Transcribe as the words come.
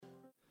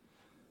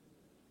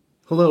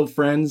Hello,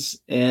 friends,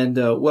 and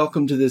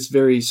welcome to this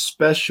very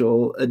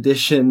special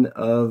edition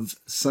of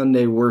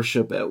Sunday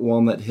worship at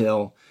Walnut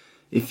Hill.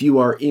 If you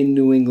are in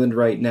New England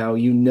right now,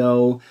 you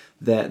know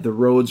that the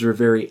roads are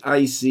very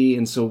icy,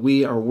 and so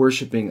we are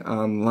worshiping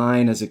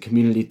online as a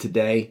community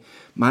today.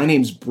 My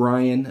name's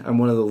Brian. I'm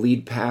one of the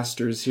lead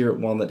pastors here at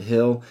Walnut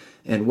Hill,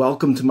 and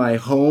welcome to my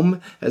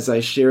home as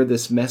I share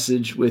this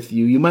message with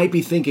you. You might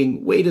be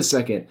thinking, wait a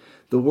second,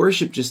 the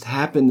worship just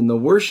happened in the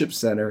worship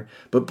center,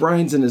 but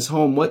Brian's in his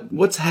home.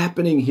 What's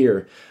happening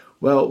here?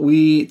 Well,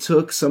 we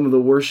took some of the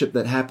worship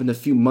that happened a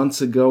few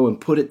months ago and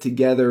put it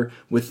together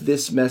with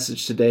this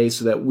message today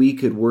so that we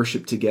could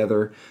worship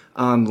together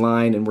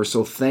online. And we're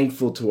so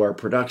thankful to our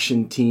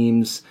production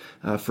teams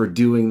for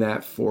doing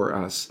that for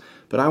us.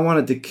 But I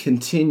wanted to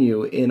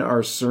continue in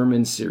our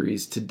sermon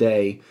series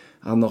today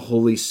on the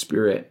Holy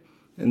Spirit.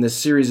 And this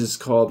series is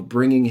called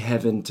Bringing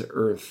Heaven to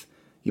Earth.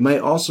 You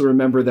might also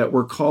remember that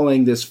we're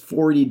calling this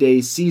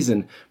 40-day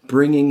season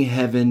Bringing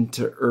Heaven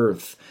to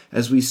Earth.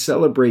 As we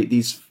celebrate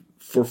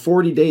for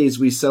 40 days,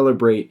 we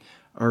celebrate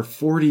our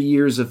 40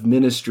 years of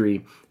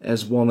ministry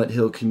as Walnut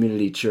Hill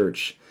Community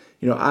Church.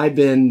 I've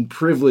been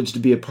privileged to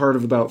be a part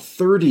of about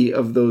 30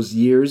 of those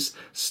years,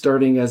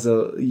 starting as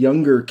a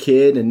younger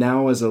kid and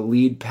now as a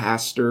lead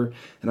pastor.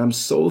 And I'm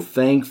so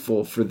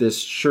thankful for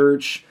this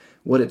church,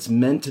 what it's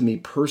meant to me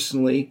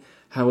personally,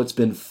 how it's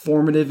been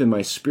formative in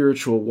my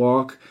spiritual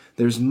walk.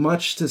 There's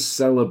much to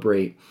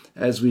celebrate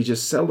as we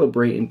just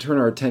celebrate and turn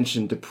our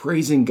attention to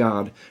praising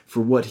God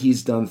for what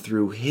He's done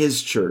through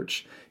His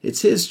church.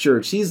 It's His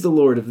church. He's the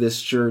Lord of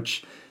this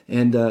church,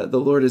 and the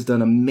Lord has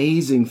done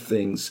amazing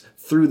things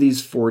through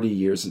these 40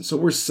 years. And so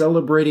we're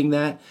celebrating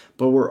that,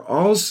 but we're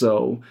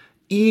also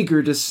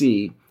eager to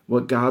see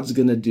what God's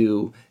going to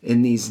do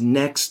in these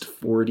next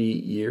 40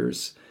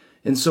 years.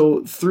 And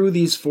so through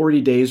these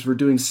 40 days, we're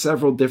doing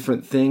several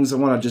different things. I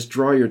want to just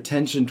draw your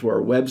attention to our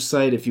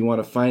website if you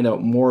want to find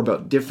out more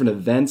about different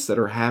events that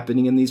are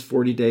happening in these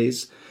 40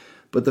 days.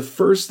 But the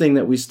first thing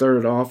that we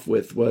started off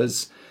with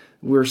was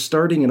we're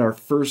starting in our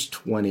first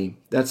 20.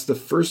 That's the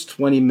first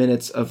 20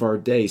 minutes of our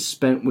day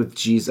spent with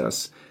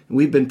Jesus. And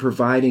we've been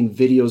providing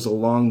videos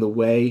along the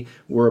way.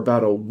 We're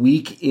about a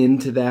week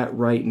into that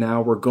right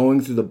now. We're going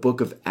through the book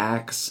of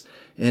Acts.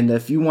 And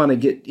if you want to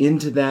get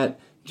into that,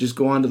 just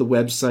go onto the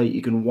website.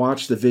 You can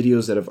watch the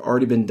videos that have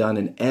already been done,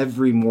 and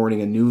every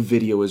morning a new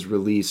video is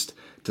released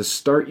to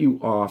start you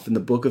off in the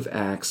book of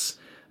Acts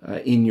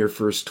in your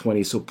first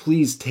 20. So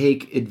please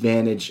take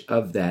advantage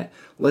of that.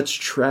 Let's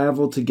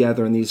travel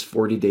together in these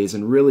 40 days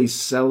and really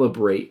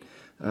celebrate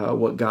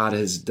what God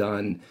has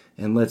done.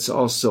 And let's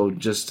also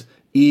just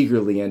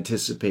eagerly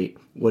anticipate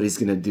what He's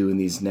going to do in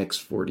these next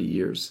 40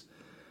 years.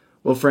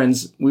 Well,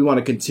 friends, we want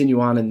to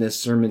continue on in this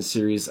sermon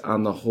series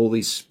on the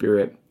Holy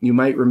Spirit. You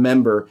might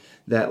remember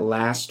that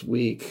last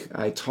week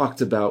I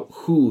talked about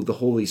who the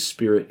Holy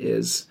Spirit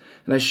is,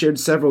 and I shared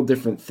several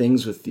different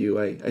things with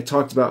you. I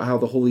talked about how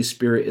the Holy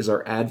Spirit is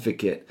our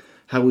advocate,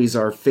 how He's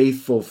our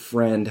faithful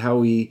friend,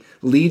 how He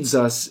leads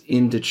us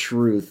into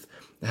truth,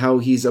 how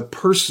He's a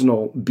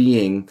personal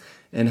being,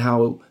 and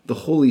how the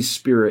Holy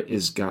Spirit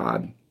is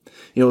God.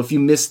 If you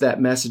missed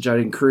that message, I'd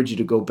encourage you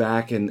to go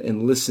back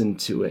and listen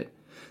to it.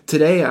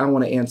 Today, I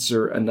want to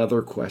answer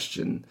another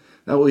question.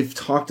 Now we've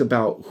talked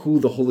about who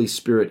the Holy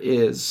Spirit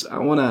is. I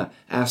want to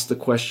ask the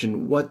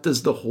question, what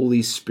does the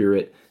Holy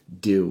Spirit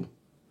do?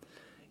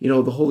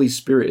 The Holy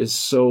Spirit is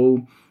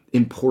so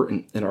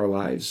important in our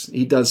lives.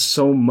 He does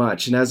so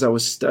much. And as I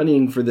was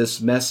studying for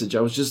this message,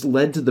 I was just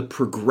led to the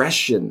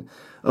progression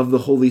of the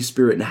Holy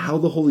Spirit and how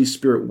the Holy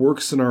Spirit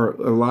works in our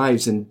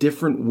lives in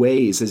different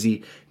ways as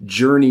He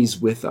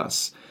journeys with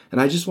us. And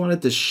I just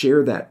wanted to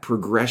share that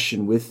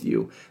progression with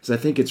you because I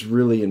think it's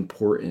really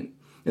important.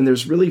 And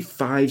there's really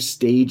 5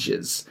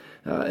 stages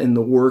in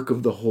the work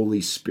of the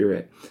Holy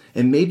Spirit.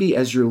 And maybe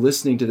as you're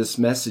listening to this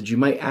message, you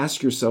might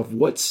ask yourself,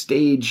 what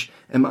stage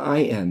am I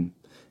in?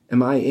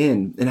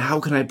 And how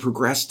can I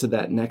progress to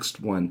that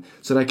next one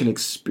so that I can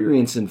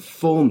experience in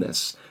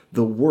fullness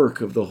the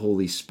work of the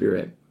Holy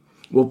Spirit?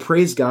 Well,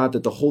 praise God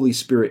that the Holy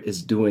Spirit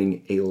is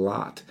doing a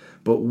lot.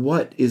 But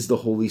what is the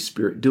Holy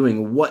Spirit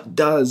doing? What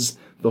does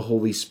the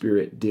Holy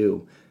Spirit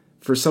do?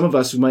 For some of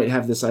us who might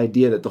have this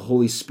idea that the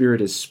Holy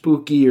Spirit is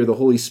spooky or the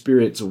Holy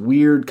Spirit's a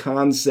weird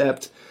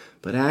concept,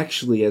 but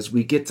actually as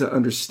we get to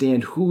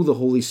understand who the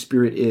Holy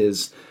Spirit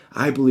is,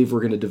 I believe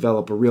we're going to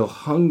develop a real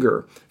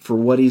hunger for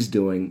what He's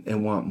doing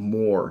and want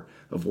more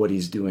of what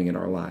He's doing in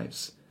our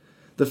lives.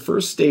 The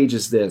first stage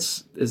is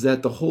that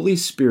the Holy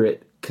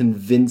Spirit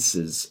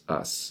convinces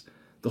us.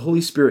 The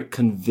Holy Spirit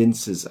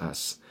convinces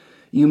us.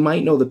 You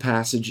might know the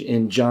passage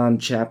in John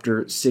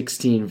chapter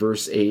 16,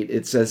 verse 8.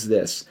 It says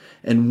this,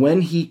 and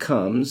when He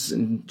comes,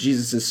 and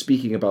Jesus is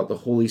speaking about the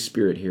Holy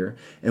Spirit here,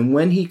 and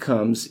when He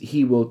comes,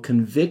 He will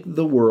convict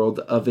the world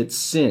of its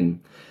sin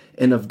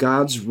and of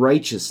God's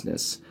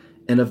righteousness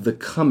and of the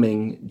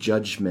coming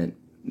judgment.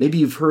 Maybe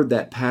you've heard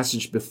that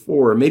passage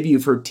before, or maybe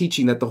you've heard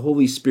teaching that the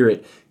Holy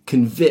Spirit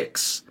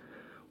convicts.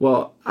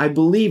 Well, I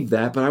believe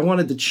that, but I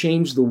wanted to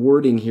change the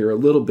wording here a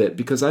little bit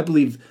because I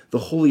believe the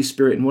Holy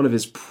Spirit, in one of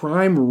his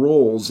prime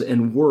roles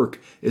and work,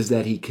 is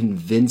that he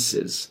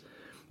convinces.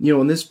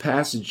 In this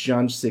passage,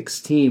 John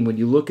 16, when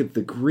you look at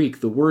the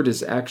Greek, the word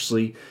is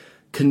actually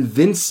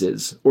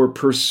convinces or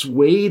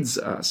persuades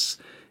us.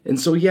 And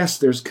so, yes,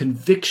 there's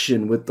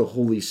conviction with the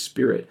Holy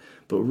Spirit.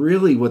 But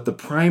really one of the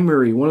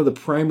primary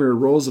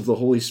roles of the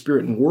Holy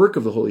Spirit and work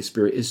of the Holy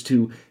Spirit is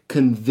to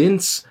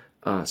convince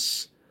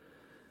us.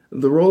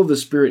 The role of the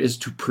Spirit is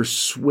to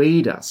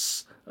persuade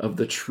us of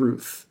the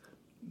truth,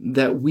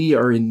 that we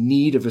are in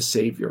need of a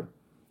Savior.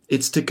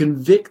 It's to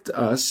convict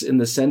us in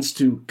the sense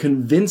to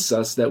convince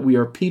us that we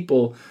are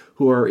people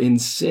who are in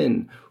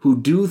sin,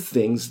 who do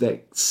things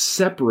that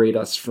separate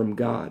us from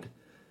God.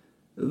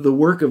 The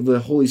work of the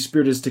Holy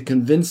Spirit is to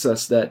convince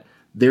us that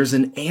there's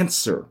an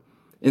answer.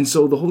 And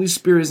so the Holy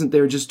Spirit isn't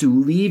there just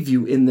to leave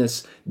you in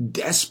this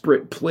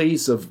desperate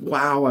place of,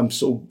 wow, I'm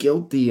so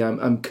guilty,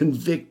 I'm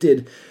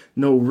convicted.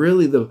 No,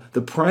 really,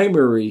 the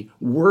primary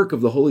work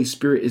of the Holy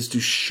Spirit is to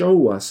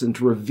show us and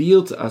to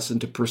reveal to us and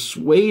to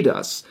persuade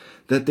us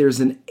that there's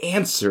an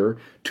answer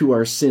to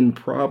our sin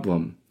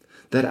problem,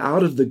 that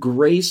out of the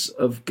grace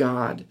of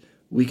God,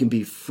 we can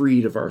be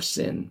freed of our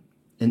sin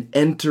and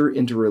enter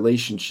into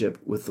relationship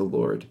with the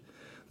Lord.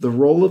 The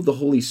role of the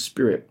Holy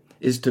Spirit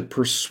is to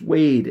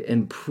persuade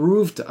and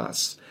prove to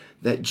us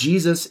that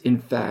Jesus, in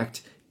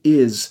fact,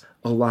 is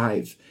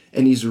alive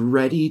and he's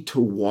ready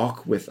to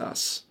walk with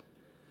us.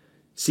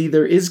 See,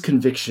 there is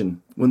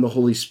conviction when the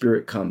Holy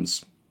Spirit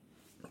comes,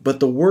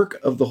 but the work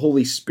of the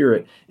Holy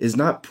Spirit is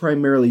not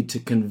primarily to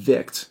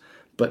convict,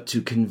 but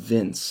to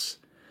convince.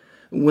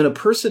 When a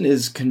person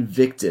is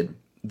convicted,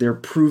 they're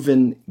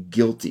proven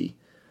guilty.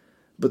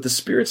 But the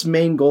Spirit's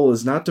main goal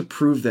is not to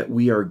prove that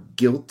we are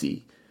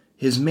guilty.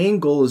 His main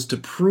goal is to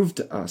prove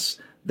to us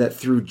that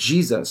through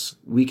Jesus,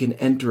 we can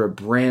enter a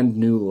brand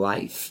new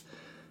life.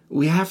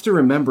 We have to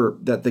remember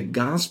that the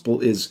gospel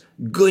is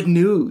good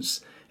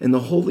news, and the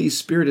Holy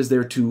Spirit is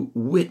there to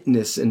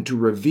witness and to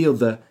reveal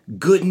the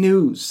good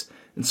news.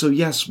 And so,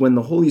 yes, when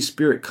the Holy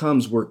Spirit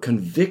comes, we're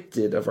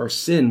convicted of our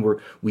sin,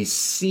 we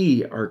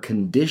see our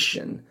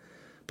condition.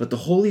 But the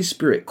Holy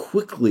Spirit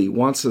quickly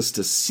wants us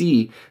to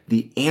see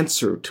the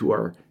answer to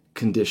our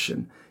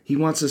condition. He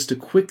wants us to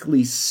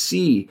quickly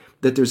see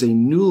that there's a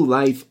new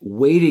life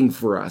waiting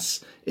for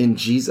us in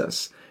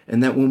Jesus.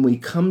 And that when we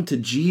come to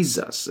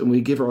Jesus and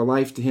we give our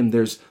life to him,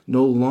 there's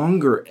no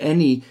longer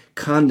any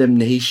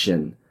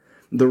condemnation.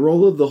 The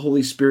role of the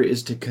Holy Spirit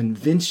is to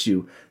convince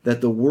you that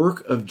the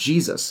work of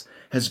Jesus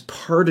has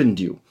pardoned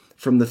you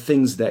from the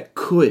things that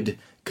could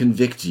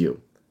convict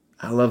you.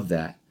 I love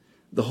that.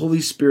 The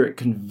Holy Spirit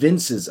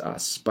convinces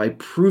us by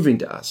proving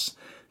to us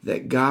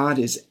that God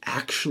is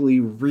actually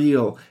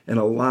real and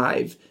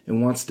alive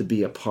and wants to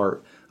be a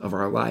part of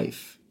our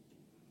life.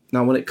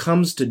 Now, when it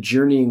comes to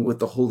journeying with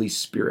the Holy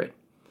Spirit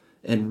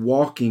and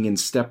walking in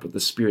step with the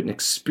Spirit and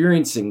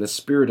experiencing the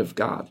Spirit of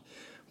God,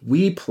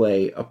 we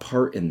play a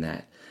part in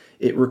that.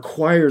 It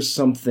requires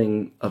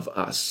something of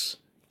us.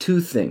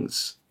 Two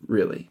things,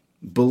 really: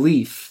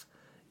 belief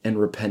and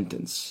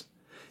repentance.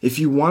 If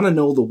you want to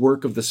know the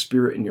work of the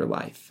Spirit in your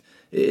life,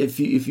 if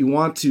you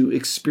want to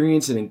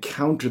experience and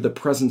encounter the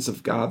presence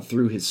of God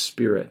through his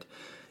Spirit,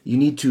 you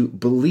need to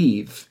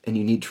believe and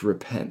you need to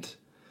repent.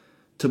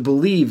 To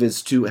believe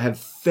is to have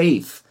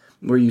faith,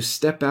 where you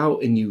step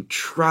out and you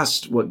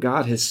trust what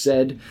God has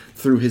said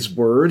through his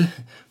word,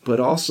 but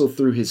also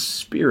through his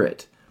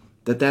Spirit,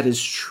 that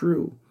is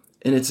true.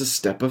 And it's a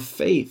step of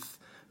faith.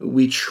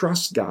 We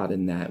trust God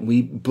in that.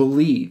 We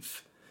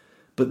believe.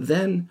 But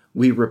then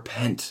we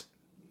repent.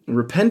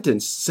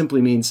 Repentance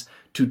simply means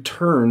to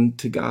turn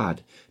to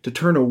God, to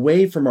turn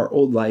away from our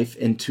old life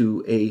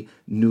into a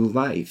new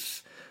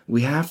life.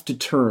 We have to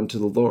turn to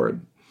the Lord.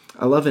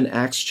 I love in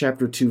Acts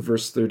chapter 2,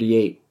 verse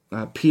 38,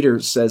 Peter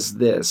says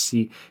this.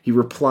 He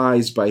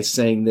replies by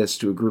saying this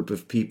to a group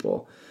of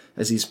people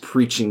as he's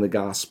preaching the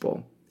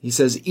gospel. He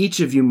says, "Each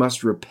of you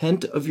must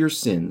repent of your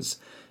sins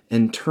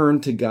and turn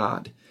to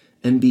God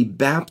and be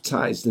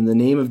baptized in the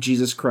name of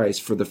Jesus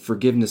Christ for the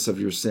forgiveness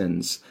of your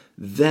sins.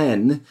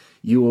 Then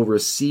you will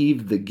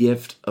receive the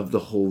gift of the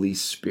Holy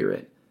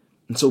Spirit."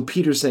 And so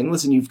Peter's saying,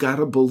 listen, you've got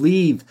to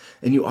believe,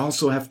 and you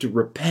also have to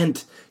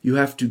repent. You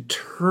have to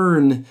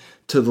turn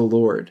to the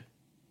Lord.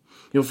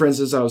 Friends,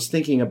 as I was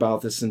thinking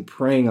about this and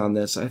praying on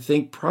this, I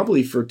think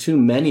probably for too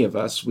many of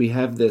us, we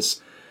have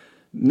this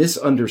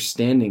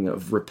misunderstanding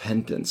of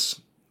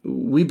repentance.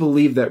 We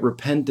believe that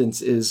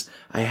repentance is,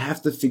 I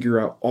have to figure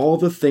out all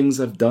the things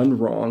I've done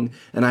wrong,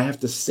 and I have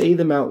to say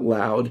them out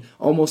loud,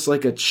 almost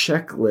like a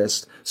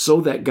checklist,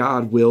 so that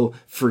God will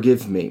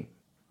forgive me.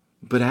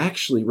 But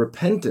actually,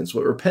 repentance,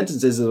 what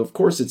repentance is, of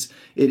course, it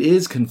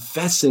is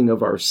confessing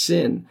of our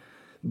sin,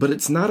 but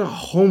it's not a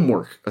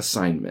homework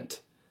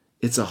assignment.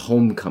 It's a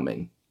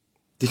homecoming.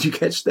 Did you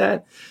catch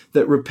that?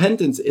 That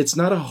repentance, it's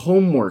not a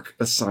homework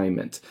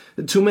assignment.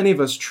 Too many of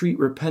us treat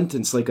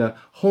repentance like a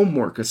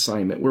homework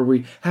assignment where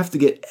we have to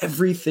get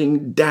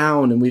everything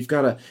down and we've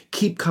got to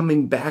keep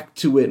coming back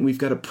to it and we've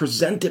got to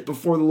present it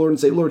before the Lord and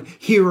say, Lord,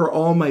 here are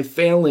all my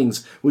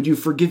failings. Would you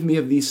forgive me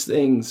of these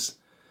things?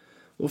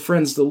 Well,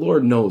 friends, the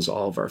Lord knows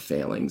all of our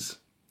failings.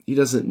 He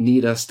doesn't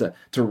need us to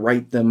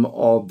write them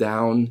all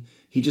down.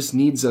 He just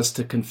needs us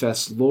to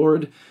confess,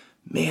 Lord,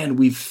 man,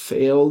 we've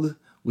failed.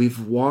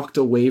 We've walked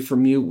away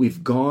from you.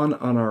 We've gone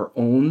on our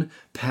own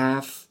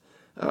path.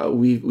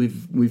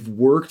 We've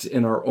worked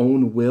in our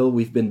own will.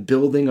 We've been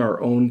building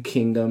our own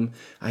kingdom.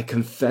 I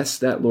confess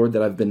that, Lord,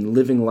 that I've been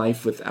living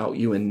life without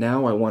you, and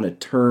now I want to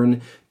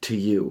turn to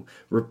you.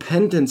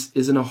 Repentance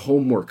isn't a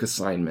homework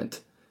assignment.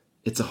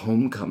 It's a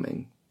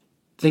homecoming.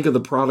 Think of the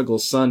prodigal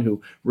son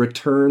who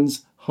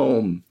returns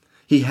home.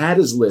 He had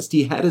his list.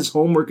 He had his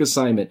homework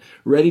assignment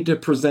ready to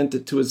present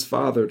it to his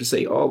father to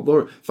say, oh,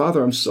 Lord,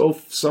 Father, I'm so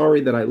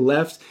sorry that I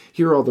left.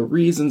 Here are all the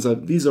reasons.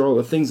 These are all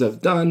the things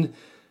I've done.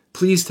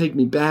 Please take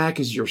me back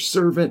as your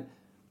servant.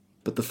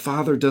 But the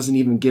father doesn't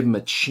even give him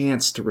a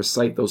chance to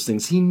recite those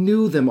things. He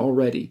knew them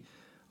already.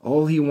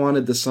 All he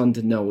wanted the son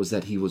to know was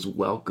that he was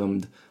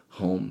welcomed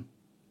home.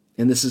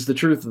 And this is the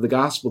truth of the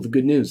gospel. The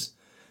good news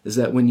is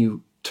that when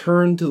you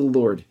turn to the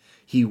Lord,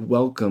 he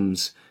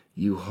welcomes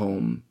you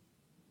home.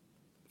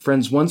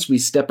 Friends, once we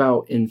step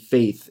out in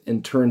faith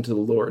and turn to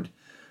the Lord,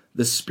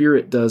 the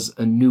Spirit does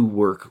a new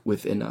work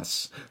within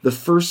us. The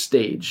first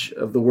stage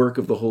of the work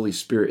of the Holy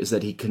Spirit is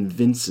that he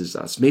convinces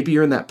us. Maybe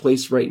you're in that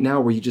place right now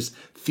where you just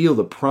feel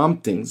the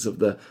promptings of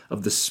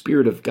the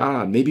Spirit of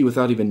God, maybe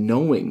without even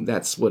knowing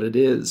that's what it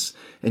is.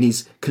 And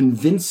he's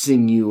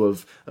convincing you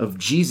of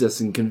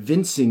Jesus and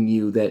convincing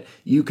you that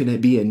you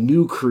can be a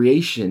new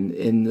creation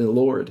in the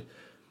Lord.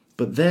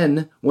 But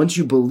then, once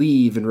you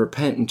believe and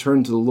repent and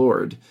turn to the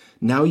Lord,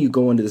 now you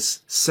go into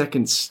this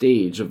second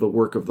stage of the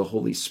work of the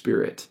Holy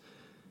Spirit.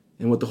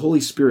 And what the Holy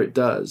Spirit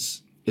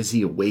does is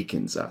he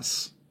awakens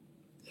us.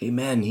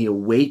 Amen. He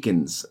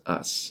awakens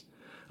us.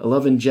 I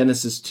love in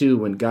Genesis 2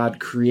 when God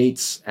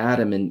creates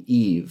Adam and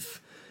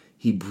Eve,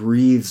 he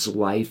breathes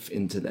life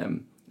into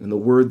them. And the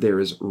word there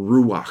is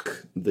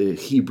ruach, the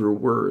Hebrew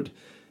word.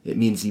 It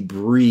means he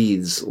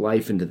breathes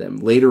life into them.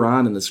 Later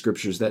on in the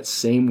scriptures, that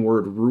same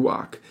word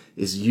ruach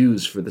is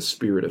used for the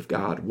Spirit of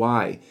God.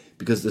 Why?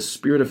 Because the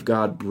Spirit of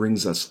God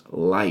brings us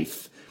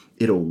life.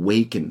 It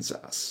awakens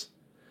us.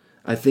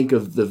 I think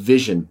of the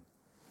vision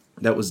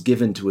that was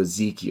given to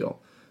Ezekiel,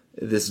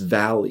 this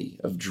valley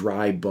of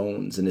dry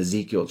bones in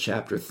Ezekiel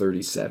chapter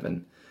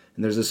 37.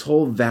 And there's this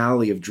whole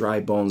valley of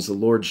dry bones. The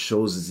Lord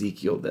shows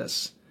Ezekiel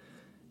this.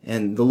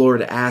 And the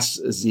Lord asks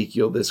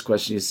Ezekiel this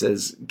question. He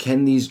says,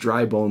 can these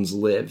dry bones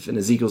live? And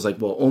Ezekiel's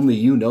like, well, only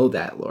you know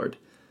that, Lord.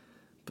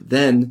 But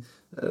then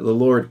the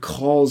Lord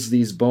calls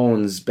these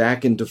bones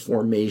back into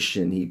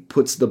formation. He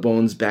puts the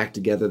bones back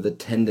together, the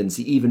tendons.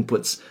 He even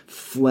puts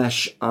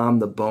flesh on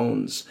the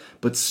bones.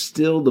 But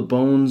still the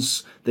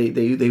bones,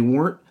 they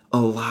weren't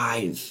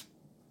alive.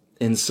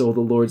 And so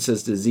the Lord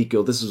says to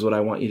Ezekiel, this is what I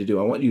want you to do.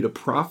 I want you to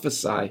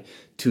prophesy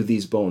to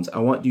these bones. I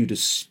want you to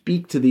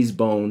speak to these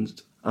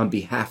bones on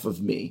behalf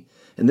of me.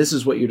 And this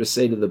is what you're to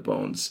say to the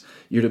bones.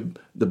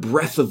 The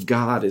breath of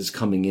God is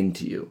coming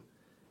into you.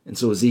 And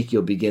so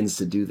Ezekiel begins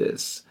to do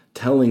this,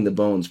 telling the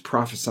bones,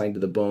 prophesying to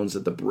the bones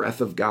that the breath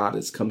of God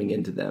is coming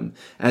into them.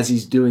 As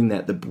he's doing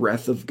that, the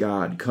breath of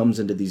God comes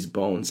into these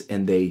bones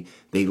and they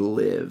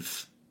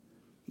live.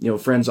 You know,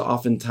 friends,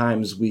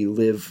 oftentimes we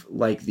live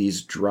like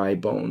these dry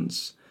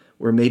bones,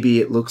 where maybe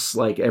it looks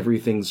like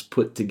everything's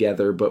put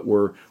together, but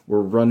we're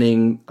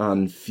running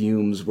on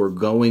fumes. We're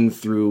going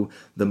through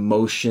the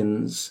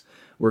motions.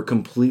 We're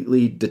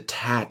completely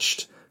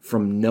detached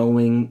from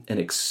knowing and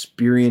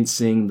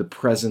experiencing the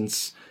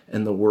presence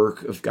and the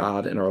work of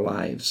God in our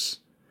lives.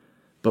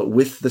 But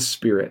with the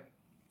Spirit,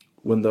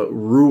 when the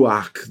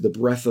ruach, the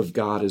breath of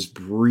God, is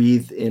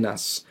breathed in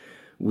us,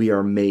 we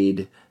are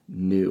made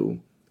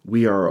new.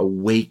 We are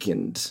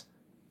awakened.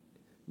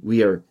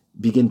 We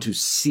begin to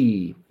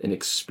see and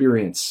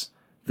experience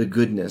the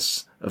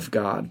goodness of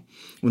God.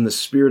 When the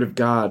Spirit of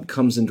God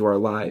comes into our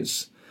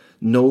lives,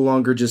 no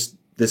longer just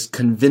this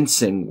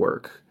convincing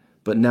work,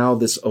 but now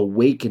this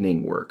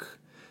awakening work.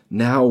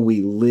 Now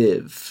we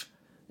live,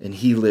 and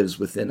he lives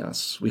within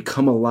us. We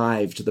come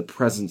alive to the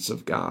presence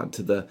of God,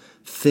 to the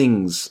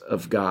things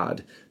of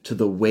God, to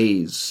the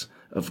ways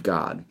of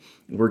God.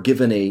 We're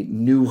given a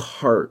new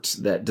heart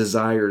that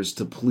desires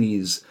to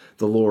please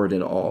the Lord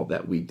in all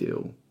that we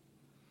do.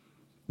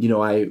 You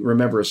know, I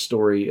remember a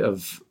story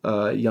of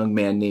a young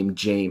man named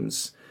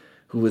James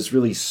who was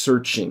really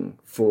searching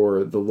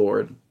for the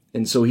Lord.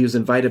 And so he was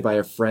invited by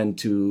a friend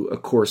to a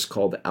course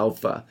called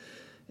Alpha.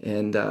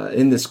 And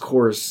in this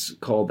course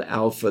called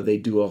Alpha, they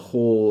do a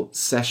whole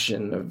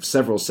session of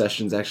several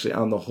sessions actually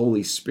on the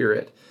Holy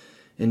Spirit.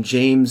 And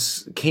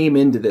James came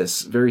into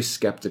this very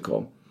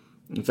skeptical.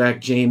 In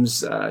fact,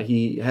 James,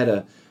 he had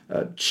a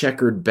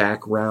checkered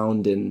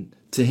background, and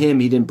to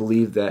him, he didn't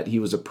believe that he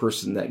was a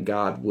person that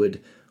God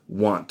would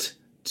want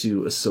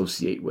to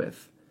associate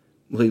with.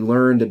 Well, he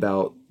learned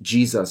about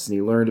Jesus, and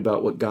he learned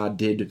about what God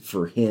did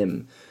for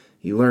him.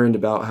 He learned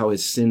about how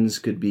his sins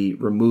could be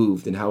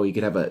removed and how he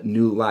could have a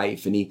new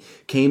life. And he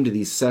came to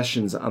these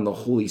sessions on the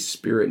Holy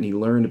Spirit, and he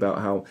learned about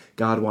how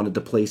God wanted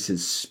to place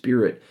his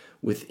Spirit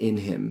within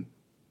him.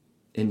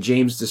 And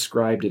James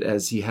described it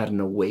as he had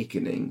an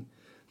awakening,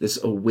 this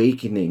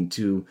awakening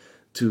to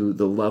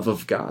the love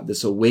of God,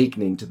 this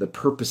awakening to the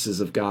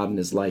purposes of God in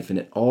his life. And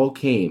it all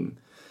came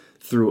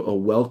through a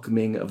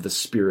welcoming of the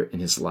Spirit in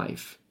his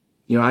life.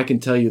 I can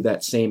tell you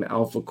that same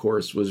Alpha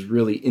course was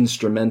really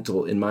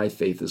instrumental in my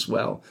faith as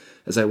well,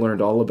 as I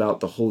learned all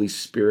about the Holy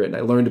Spirit, and I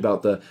learned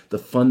about the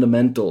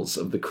fundamentals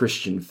of the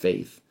Christian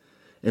faith.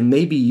 And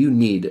maybe you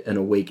need an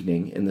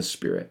awakening in the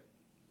Spirit.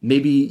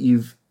 Maybe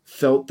you've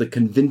felt the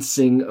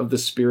convincing of the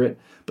Spirit,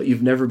 but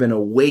you've never been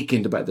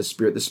awakened by the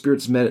Spirit. The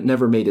Spirit's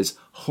never made his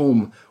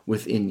home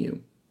within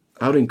you.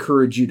 I would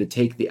encourage you to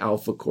take the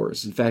Alpha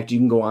course. In fact, you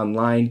can go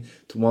online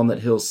to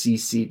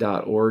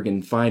walnuthillcc.org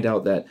and find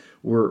out that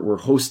we're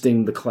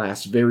hosting the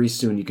class very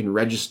soon. You can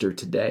register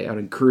today. I would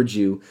encourage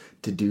you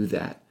to do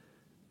that.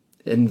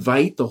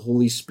 Invite the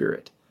Holy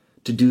Spirit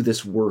to do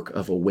this work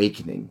of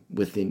awakening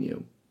within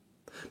you.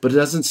 But it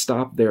doesn't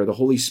stop there. The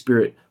Holy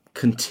Spirit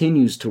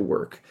continues to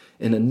work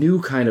in a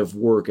new kind of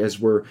work as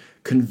we're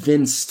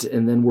convinced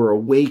and then we're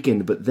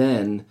awakened. But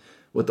then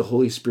what the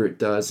Holy Spirit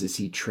does is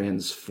he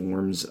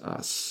transforms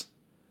us.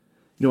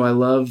 I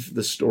love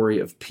the story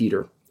of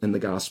Peter in the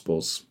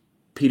Gospels.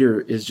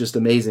 Peter is just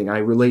amazing. I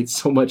relate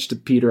so much to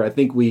Peter. I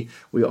think we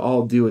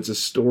all do. It's a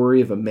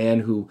story of a man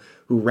who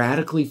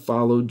radically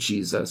followed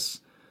Jesus,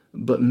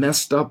 but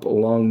messed up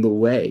along the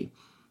way.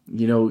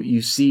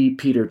 You see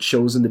Peter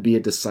chosen to be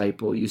a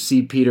disciple. You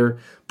see Peter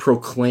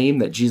proclaim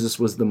that Jesus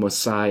was the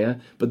Messiah,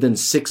 but then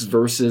 6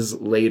 verses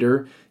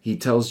later, he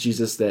tells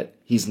Jesus that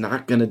he's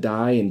not going to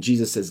die, and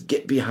Jesus says,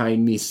 "Get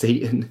behind me,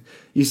 Satan."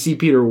 You see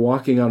Peter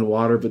walking on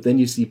water, but then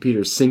you see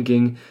Peter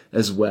sinking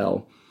as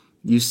well.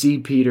 You see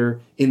Peter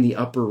in the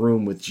upper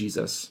room with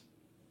Jesus,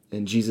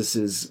 and Jesus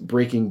is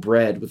breaking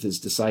bread with his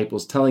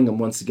disciples, telling them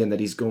once again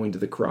that he's going to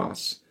the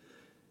cross.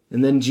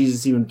 And then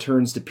Jesus even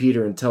turns to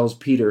Peter and tells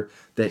Peter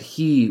that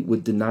he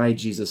would deny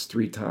Jesus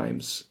 3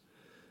 times.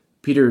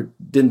 Peter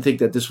didn't think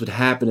that this would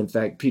happen. In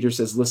fact, Peter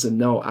says, "Listen,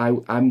 no,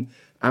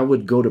 I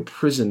would go to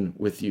prison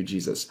with you,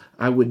 Jesus.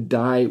 I would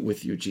die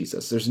with you,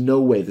 Jesus. There's no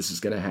way this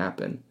is going to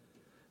happen."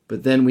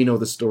 But then we know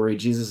the story.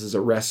 Jesus is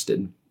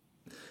arrested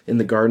in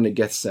the Garden of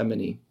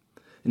Gethsemane,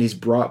 and he's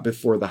brought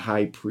before the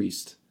high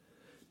priest.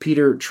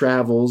 Peter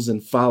travels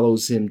and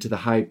follows him to the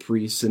high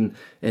priest, and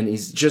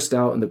he's just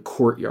out in the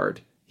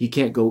courtyard. He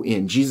can't go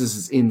in. Jesus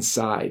is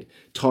inside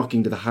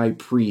talking to the high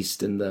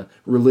priest and the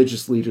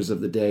religious leaders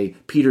of the day.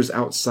 Peter's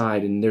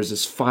outside, and there's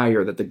this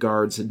fire that the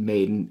guards had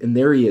made. And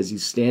there he is.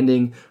 He's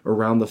standing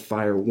around the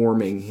fire,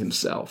 warming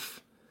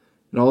himself.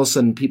 And all of a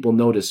sudden, people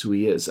notice who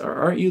he is.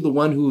 "Aren't you the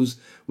one who's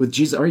with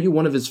Jesus? Aren't you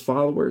one of his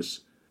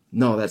followers?"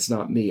 "No, that's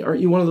not me." "Aren't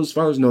you one of those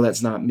followers?" "No,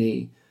 that's not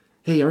me."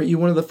 "Hey, aren't you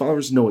one of the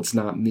followers?" "No, it's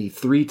not me."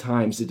 3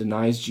 times he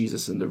denies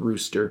Jesus, and the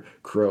rooster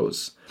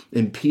crows.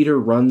 And Peter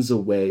runs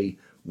away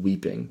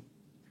weeping.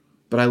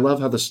 But I love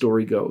how the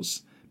story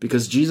goes,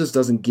 because Jesus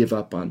doesn't give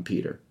up on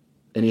Peter,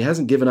 and he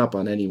hasn't given up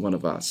on any one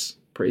of us.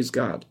 Praise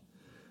God.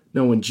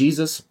 No, when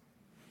Jesus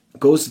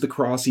goes to the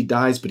cross, he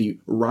dies, but he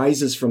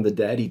rises from the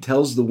dead. He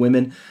tells the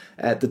women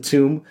at the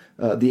tomb,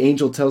 the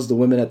angel tells the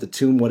women at the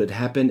tomb what had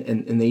happened,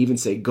 and they even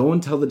say, "Go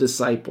and tell the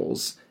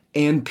disciples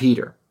and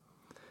Peter."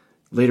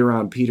 Later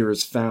on, Peter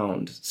is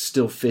found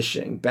still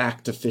fishing,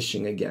 back to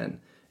fishing again,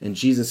 and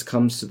Jesus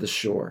comes to the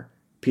shore.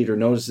 Peter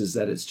notices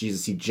that it's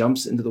Jesus. He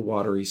jumps into the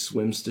water. He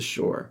swims to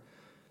shore.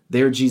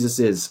 There Jesus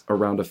is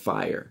around a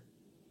fire.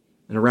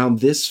 And around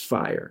this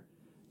fire,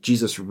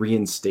 Jesus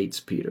reinstates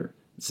Peter.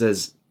 It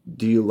says,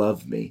 "Do you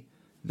love me?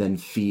 Then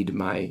feed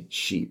my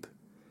sheep."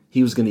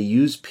 He was going to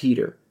use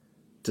Peter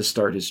to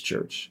start his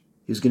church.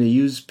 He was going to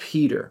use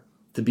Peter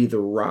to be the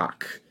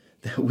rock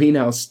that we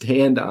now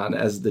stand on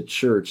as the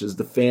church, as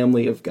the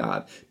family of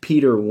God.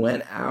 Peter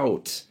went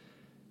out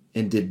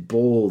and did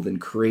bold and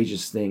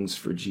courageous things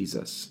for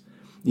Jesus.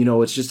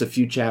 It's just a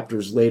few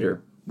chapters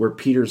later where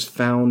Peter's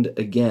found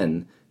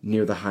again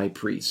near the high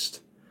priest.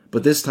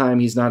 But this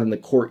time he's not in the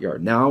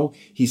courtyard. Now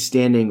he's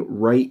standing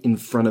right in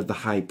front of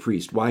the high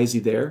priest. Why is he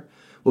there?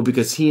 Well,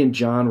 because he and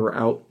John were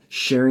out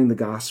sharing the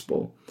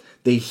gospel.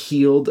 They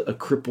healed a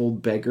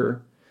crippled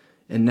beggar,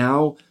 and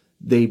now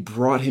they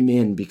brought him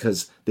in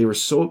because they were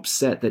so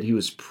upset that he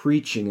was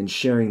preaching and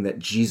sharing that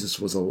Jesus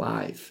was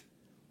alive.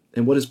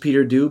 And what does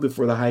Peter do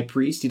before the high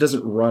priest? He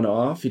doesn't run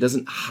off. He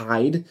doesn't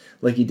hide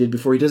like he did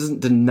before. He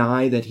doesn't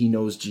deny that he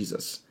knows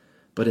Jesus.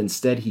 But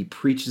instead, he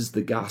preaches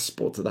the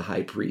gospel to the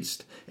high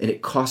priest. And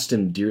it cost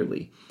him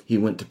dearly. He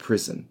went to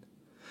prison.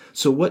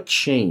 So what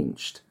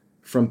changed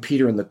from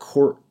Peter in the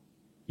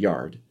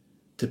courtyard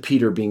to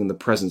Peter being in the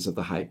presence of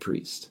the high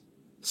priest?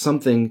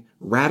 Something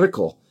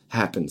radical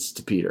happens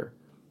to Peter.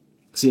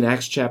 See, in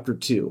Acts chapter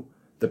 2,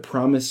 the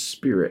promised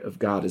Spirit of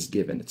God is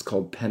given. It's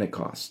called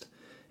Pentecost.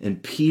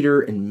 And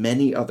Peter and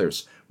many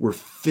others were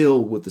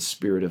filled with the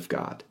Spirit of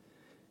God.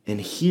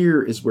 And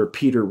here is where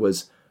Peter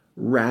was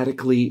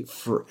radically,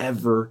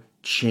 forever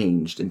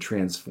changed and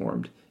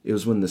transformed. It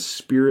was when the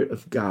Spirit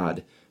of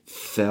God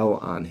fell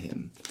on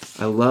him.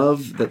 I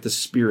love that the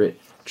Spirit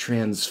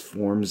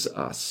transforms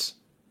us.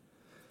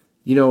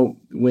 You know,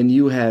 when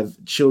you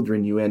have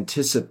children, you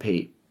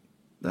anticipate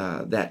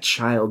that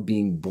child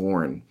being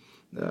born.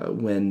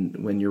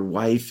 When your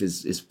wife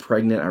is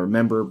pregnant, I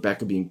remember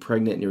Becca being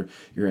pregnant, and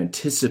you're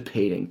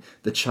anticipating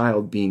the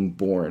child being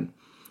born,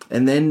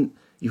 and then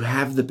you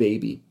have the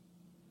baby,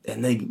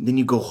 and then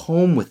you go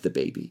home with the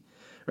baby,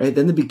 right?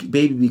 Then the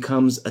baby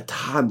becomes a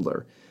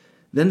toddler.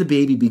 Then the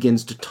baby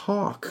begins to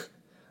talk.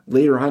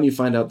 Later on, you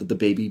find out that the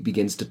baby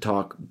begins to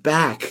talk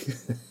back,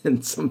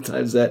 and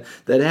sometimes that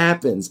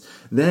happens.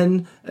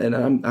 Then, and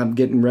I'm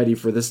getting ready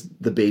for this,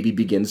 the baby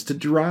begins to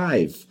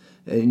drive,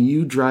 and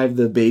you drive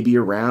the baby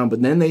around,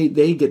 but then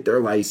they get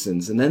their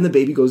license, and then the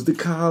baby goes to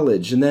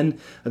college, and then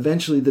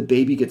eventually the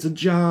baby gets a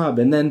job,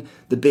 and then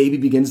the baby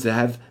begins to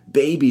have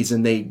babies,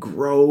 and they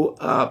grow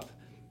up.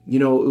 You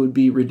know, it would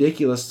be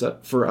ridiculous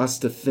for us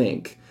to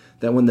think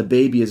that when the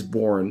baby is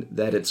born,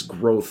 that its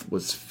growth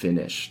was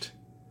finished.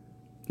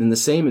 And the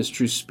same is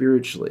true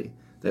spiritually,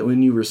 that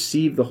when you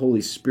receive the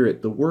Holy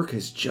Spirit, the work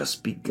has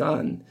just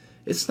begun.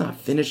 It's not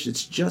finished,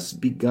 it's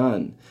just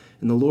begun.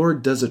 And the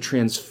Lord does a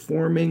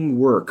transforming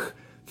work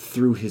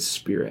through his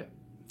Spirit.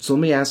 So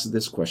let me ask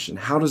this question.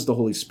 How does the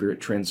Holy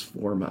Spirit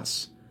transform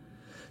us?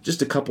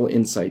 Just a couple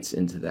insights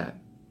into that.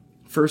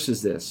 First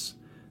is this.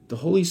 The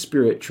Holy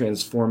Spirit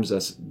transforms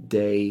us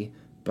day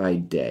by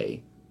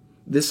day.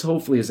 This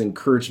hopefully is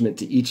encouragement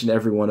to each and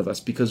every one of us,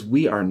 because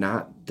we are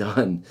not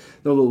done.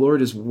 No, the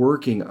Lord is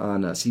working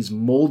on us. He's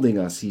molding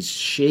us. He's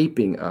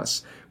shaping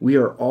us. We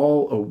are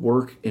all a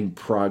work in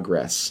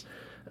progress.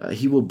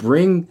 He will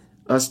bring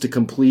us to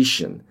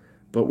completion,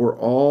 but we're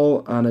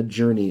all on a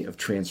journey of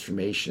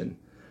transformation.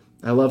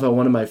 I love how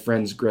one of my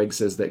friends, Greg,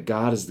 says that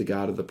God is the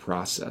God of the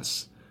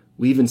process.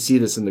 We even see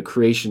this in the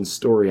creation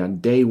story. On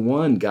day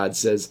one, God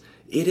says,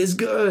 "It is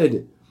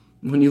good."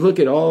 When you look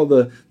at all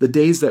the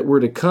days that were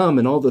to come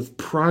and all the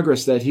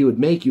progress that he would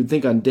make, you'd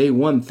think on day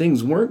one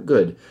things weren't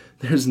good.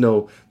 There's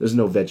no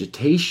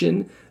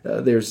vegetation,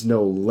 there's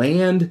no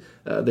land,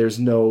 there's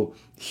no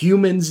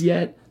humans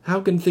yet. How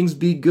can things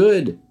be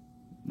good?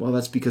 Well,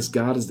 that's because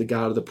God is the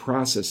God of the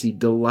process. He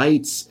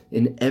delights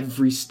in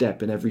every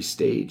step and every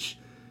stage.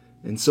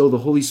 And so the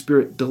Holy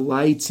Spirit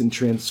delights in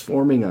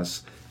transforming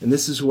us. And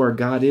this is who our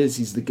God is.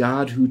 He's the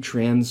God who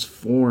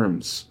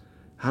transforms.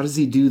 How does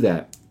he do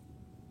that?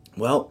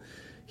 Well,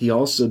 he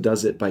also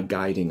does it by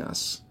guiding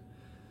us.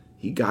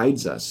 He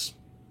guides us.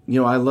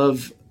 You know, I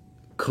love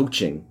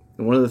coaching.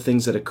 And one of the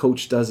things that a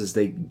coach does is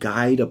they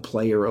guide a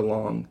player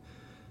along.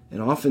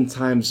 And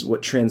oftentimes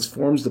what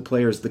transforms the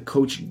player is the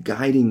coach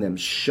guiding them,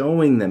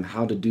 showing them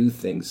how to do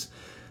things,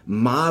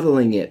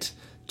 modeling it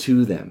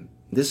to them.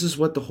 This is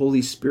what the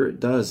Holy Spirit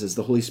does as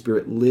the Holy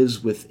Spirit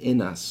lives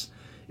within us.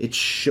 It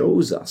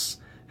shows us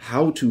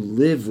how to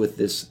live with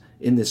this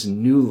in this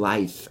new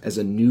life as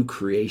a new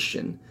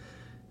creation.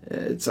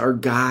 It's our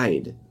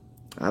guide.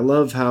 I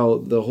love how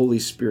the Holy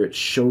Spirit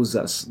shows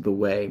us the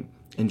way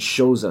and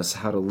shows us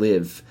how to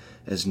live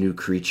as new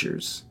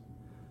creatures.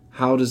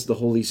 How does the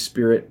Holy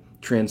Spirit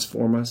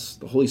transform us?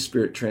 The Holy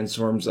Spirit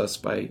transforms us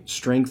by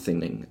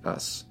strengthening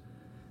us.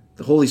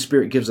 The Holy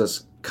Spirit gives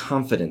us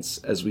confidence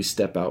as we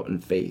step out in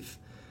faith.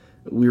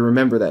 We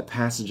remember that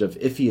passage of,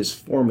 if he is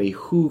for me,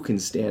 who can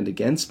stand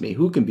against me?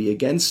 Who can be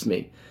against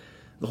me?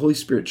 The Holy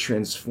Spirit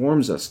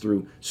transforms us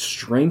through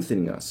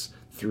strengthening us,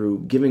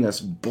 through giving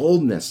us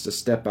boldness to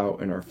step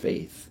out in our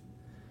faith.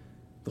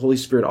 The Holy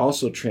Spirit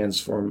also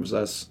transforms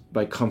us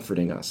by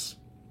comforting us.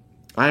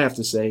 I have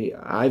to say,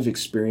 I've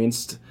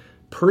experienced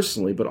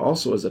personally, but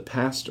also as a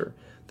pastor,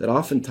 that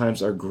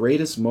oftentimes our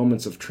greatest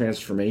moments of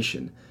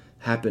transformation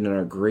happen in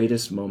our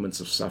greatest moments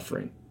of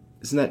suffering.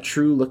 Isn't that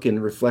true? Look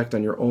and reflect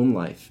on your own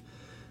life.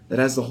 That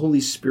as the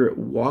Holy Spirit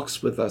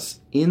walks with us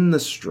in the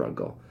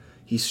struggle,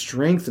 he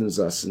strengthens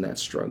us in that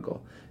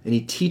struggle, and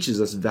he teaches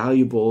us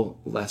valuable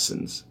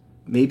lessons.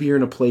 Maybe you're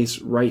in a place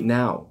right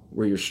now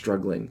where you're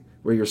struggling,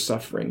 where you're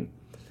suffering.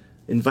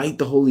 Invite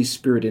the Holy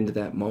Spirit into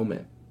that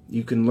moment.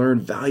 You can learn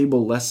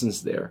valuable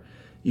lessons there.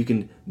 You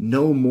can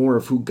know more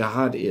of who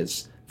God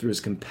is through his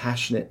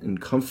compassionate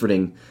and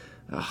comforting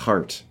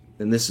heart.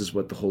 And this is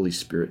what the Holy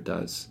Spirit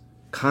does,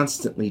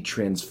 constantly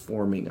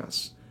transforming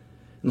us.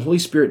 And the Holy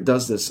Spirit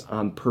does this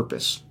on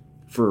purpose,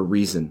 for a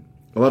reason.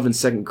 I love in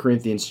 2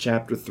 Corinthians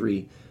chapter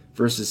 3,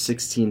 verses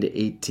 16 to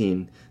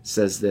 18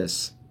 says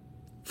this,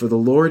 "For the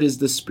Lord is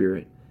the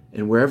Spirit,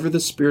 and wherever the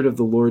Spirit of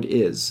the Lord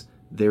is,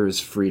 there is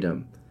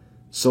freedom.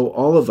 So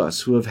all of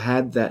us who have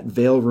had that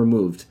veil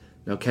removed,"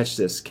 now catch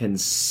this, "can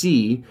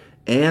see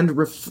and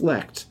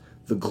reflect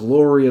the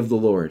glory of the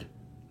Lord.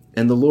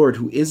 And the Lord,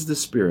 who is the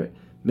Spirit,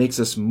 makes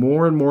us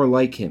more and more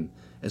like him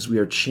as we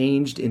are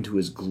changed into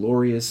his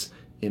glorious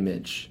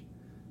image."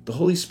 The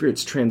Holy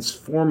Spirit's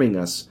transforming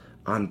us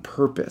on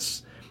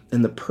purpose.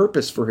 And the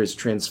purpose for his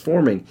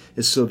transforming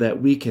is so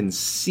that we can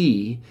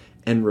see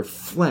and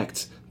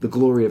reflect the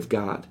glory of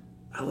God.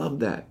 I love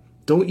that.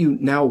 Don't you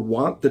now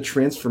want the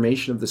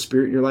transformation of the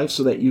Spirit in your life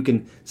so that you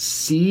can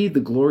see the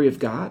glory of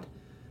God?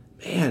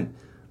 Man,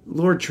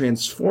 Lord,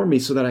 transform me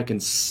so that I can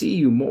see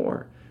you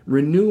more.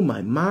 Renew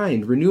my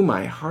mind, renew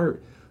my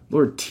heart.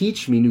 Lord,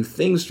 teach me new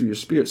things through your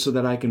Spirit so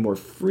that I can more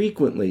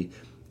frequently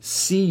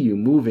see you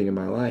moving in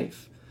my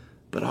life.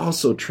 But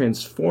also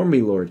transform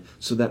me, Lord,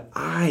 so that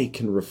I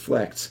can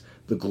reflect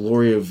the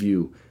glory of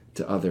you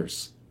to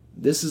others.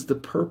 This is the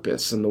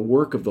purpose and the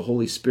work of the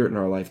Holy Spirit in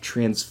our life,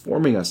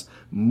 transforming us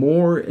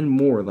more and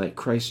more like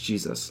Christ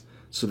Jesus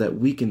so that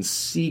we can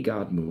see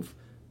God move,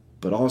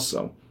 but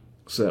also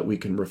so that we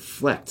can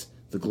reflect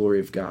the glory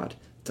of God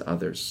to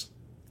others.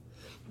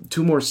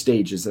 2 more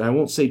stages, and I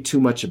won't say too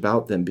much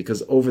about them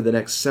because over the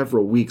next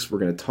several weeks we're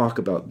going to talk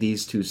about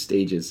these 2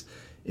 stages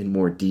in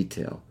more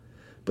detail.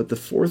 But the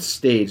 4th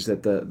stage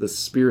that the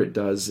Spirit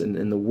does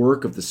and the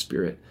work of the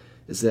Spirit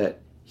is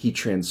that He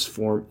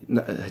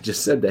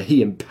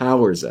He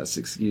empowers us,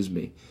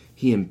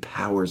 He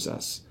empowers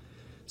us.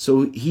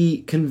 So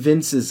He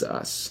convinces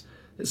us.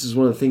 This is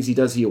one of the things He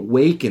does. He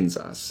awakens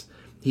us.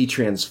 He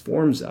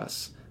transforms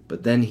us,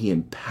 but then He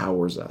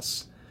empowers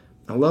us.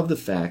 I love the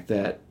fact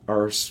that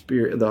our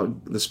spirit,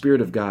 the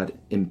Spirit of God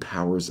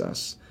empowers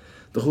us.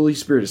 The Holy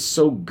Spirit is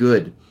so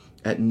good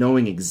at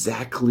knowing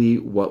exactly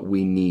what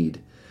we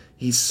need.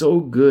 He's so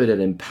good at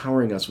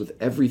empowering us with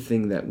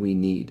everything that we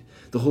need.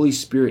 The Holy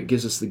Spirit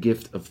gives us the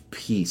gift of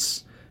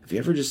peace. Have you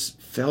ever just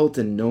felt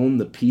and known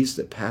the peace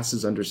that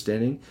passes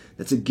understanding?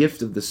 That's a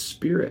gift of the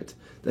Spirit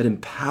that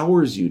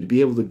empowers you to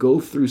be able to go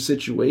through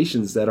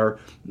situations that are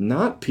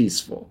not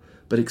peaceful,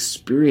 but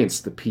experience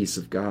the peace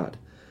of God.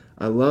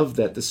 I love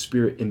that the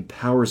Spirit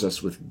empowers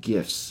us with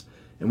gifts.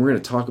 And we're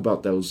going to talk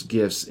about those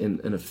gifts in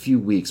a few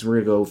weeks.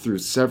 We're going to go through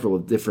several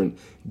different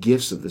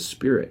gifts of the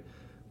Spirit.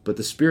 But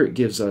the Spirit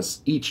gives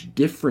us each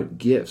different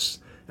gifts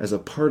as a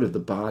part of the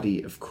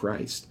body of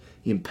Christ.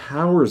 He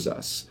empowers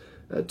us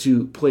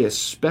to play a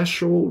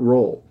special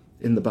role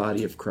in the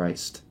body of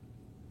Christ.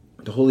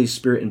 The Holy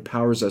Spirit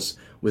empowers us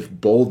with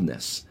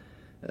boldness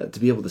to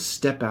be able to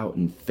step out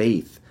in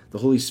faith. The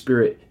Holy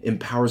Spirit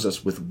empowers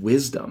us with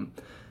wisdom.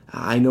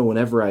 I know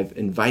whenever I've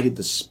invited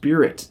the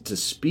Spirit to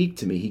speak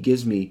to me, He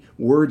gives me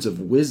words of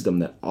wisdom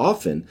that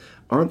often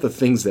aren't the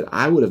things that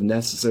I would have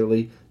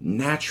necessarily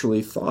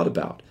naturally thought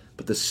about.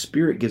 But the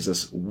Spirit gives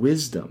us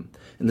wisdom,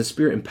 and the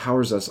Spirit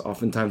empowers us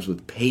oftentimes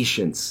with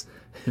patience.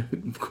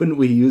 Couldn't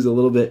we use a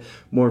little bit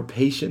more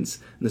patience?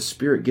 And the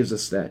Spirit gives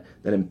us that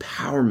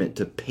empowerment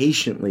to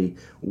patiently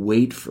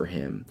wait for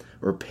Him,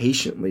 or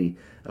patiently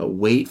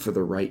wait for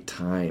the right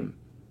time.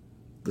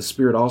 The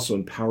Spirit also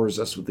empowers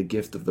us with the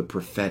gift of the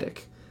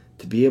prophetic,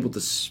 to be able to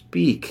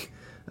speak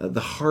the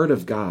heart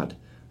of God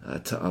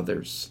to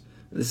others.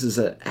 This is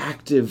an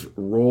active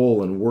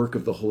role and work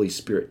of the Holy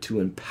Spirit to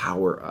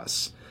empower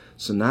us.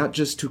 So not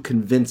just to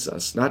convince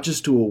us, not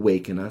just to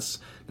awaken us,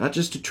 not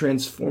just to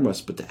transform us,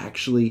 but to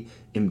actually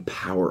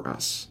empower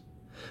us.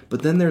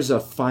 But then there's a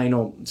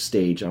final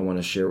stage I want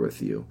to share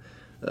with you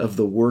of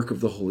the work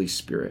of the Holy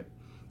Spirit.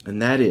 And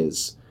that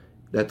is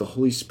that the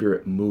Holy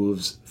Spirit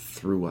moves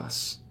through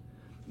us.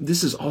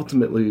 This is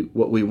ultimately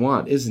what we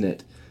want, isn't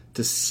it?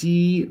 To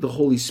see the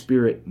Holy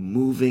Spirit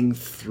moving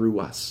through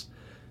us.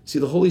 See,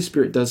 the Holy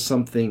Spirit does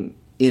something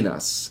in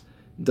us,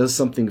 does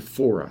something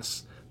for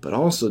us, but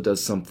also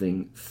does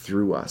something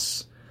through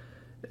us.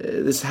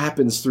 This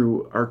happens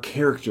through our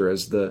character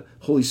as the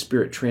Holy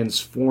Spirit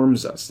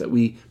transforms us, that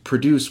we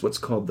produce what's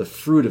called the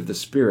fruit of the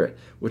Spirit,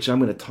 which I'm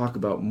going to talk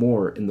about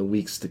more in the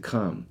weeks to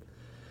come.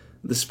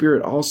 The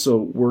Spirit also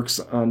works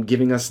on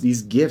giving us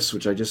these gifts,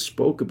 which I just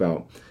spoke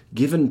about,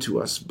 given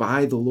to us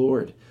by the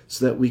Lord,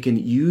 so that we can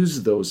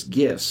use those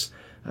gifts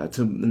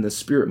and the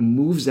Spirit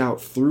moves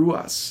out through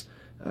us,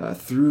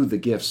 through the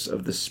gifts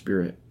of the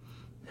Spirit.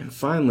 And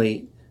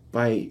finally,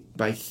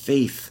 by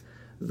faith,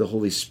 the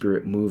Holy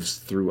Spirit moves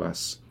through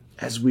us.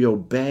 As we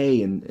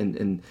obey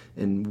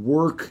and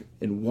work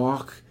and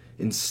walk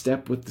in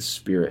step with the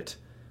Spirit,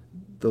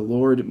 the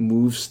Lord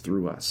moves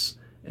through us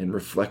and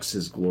reflects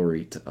His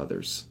glory to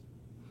others.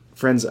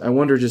 Friends, I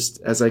wonder,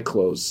 just as I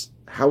close,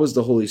 how is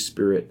the Holy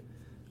Spirit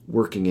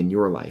working in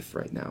your life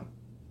right now?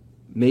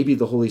 Maybe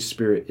the Holy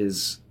Spirit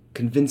is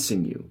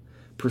convincing you,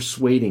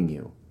 persuading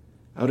you.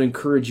 I would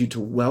encourage you to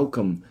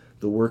welcome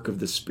the work of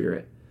the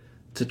Spirit,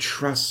 to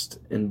trust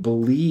and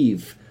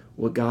believe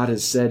what God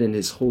has said in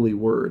His holy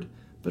word,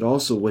 but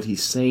also what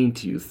He's saying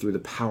to you through the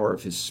power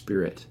of His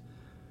Spirit.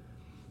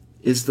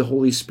 Is the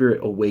Holy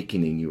Spirit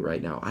awakening you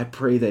right now? I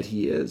pray that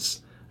He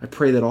is. I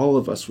pray that all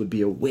of us would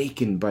be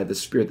awakened by the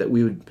Spirit, that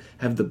we would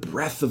have the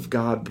breath of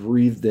God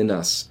breathed in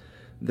us,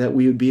 that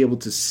we would be able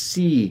to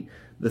see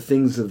the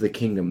things of the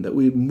kingdom, that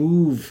we would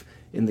move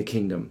in the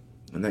kingdom,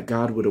 and that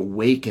God would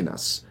awaken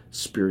us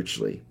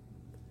spiritually.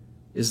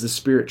 Is the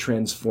Spirit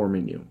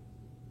transforming you?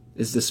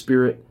 Has the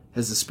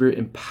Spirit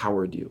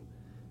empowered you?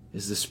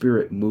 Is the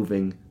Spirit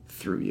moving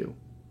through you?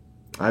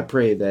 I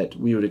pray that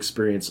we would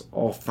experience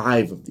all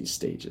 5 of these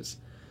stages.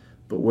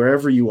 But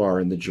wherever you are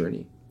in the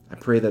journey, I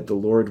pray that the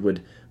Lord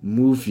would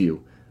move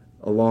you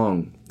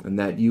along and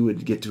that you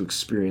would get to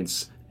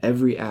experience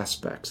every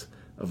aspect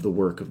of the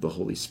work of the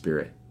Holy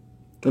Spirit.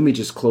 Let me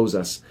just close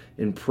us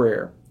in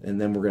prayer, and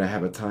then we're going to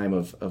have a time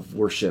of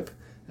worship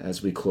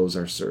as we close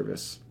our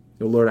service.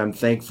 Lord, I'm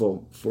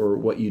thankful for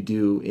what you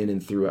do in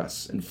and through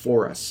us and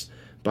for us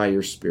by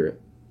your Spirit.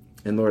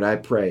 And Lord, I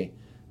pray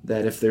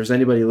that if there's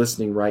anybody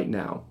listening right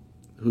now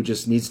who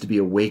just needs to be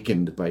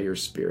awakened by your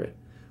Spirit,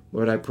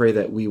 Lord, I pray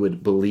that we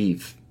would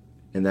believe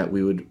and that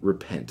we would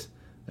repent,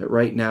 that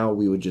right now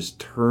we would just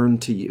turn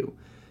to you.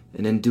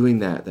 And in doing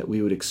that, that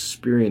we would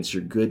experience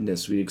your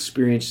goodness, we'd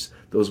experience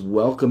those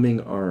welcoming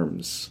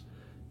arms.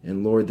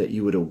 And Lord, that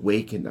you would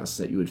awaken us,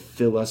 that you would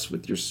fill us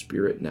with your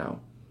Spirit now.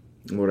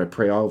 And Lord, I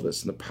pray all of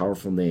this in the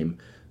powerful name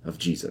of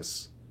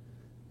Jesus.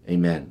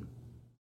 Amen.